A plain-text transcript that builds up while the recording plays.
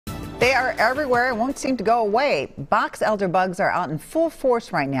They are everywhere and won't seem to go away. Box elder bugs are out in full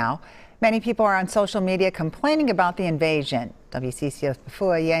force right now. Many people are on social media complaining about the invasion. WCCO's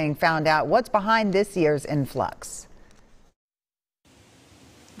Pafua Yang found out what's behind this year's influx.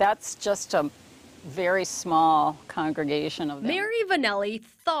 That's just a very small congregation of them. Mary Vanelli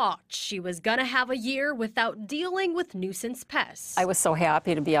thought she was going to have a year without dealing with nuisance pests. I was so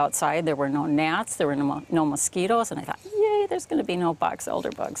happy to be outside. There were no gnats, there were no mosquitoes, and I thought, yay, there's going to be no box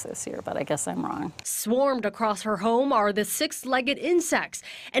elder bugs this year, but I guess I'm wrong. Swarmed across her home are the six-legged insects,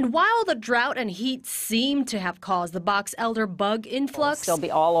 and while the drought and heat seem to have caused the box elder bug influx, They'll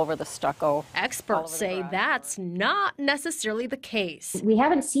be all over the stucco. Experts say that's not necessarily the case. We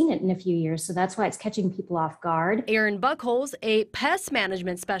haven't seen it in a few years, so that's why it's catching people off guard. Erin Buckholes, a pest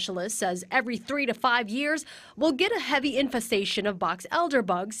management specialist, says every 3 to 5 years we'll get a heavy infestation of box elder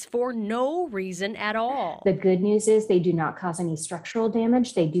bugs for no reason at all. The good news is they do not cause any structural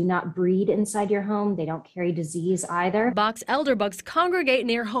damage. They do not breed inside your home. They don't carry disease either. Box elder bugs congregate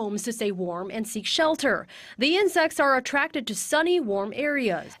near homes to stay warm and seek shelter. The insects are attracted to sunny, warm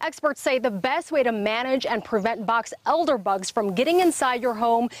areas. Experts say the best way to manage and prevent box elder bugs from getting inside your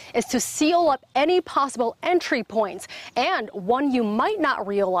home is to seal up any possible entry points, and one you might not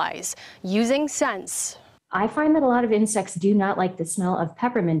realize, using scents. I find that a lot of insects do not like the smell of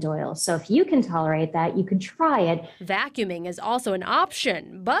peppermint oil. So if you can tolerate that, you can try it. Vacuuming is also an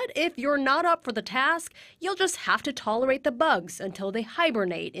option, but if you're not up for the task, you'll just have to tolerate the bugs until they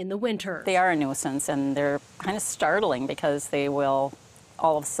hibernate in the winter. They are a nuisance, and they're kind of startling because they will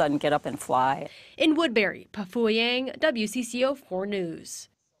all of a sudden get up and fly. In Woodbury, Pafua Yang, WCCO 4 News.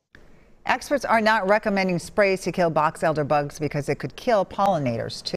 Experts are not recommending sprays to kill box elder bugs because it could kill pollinators too.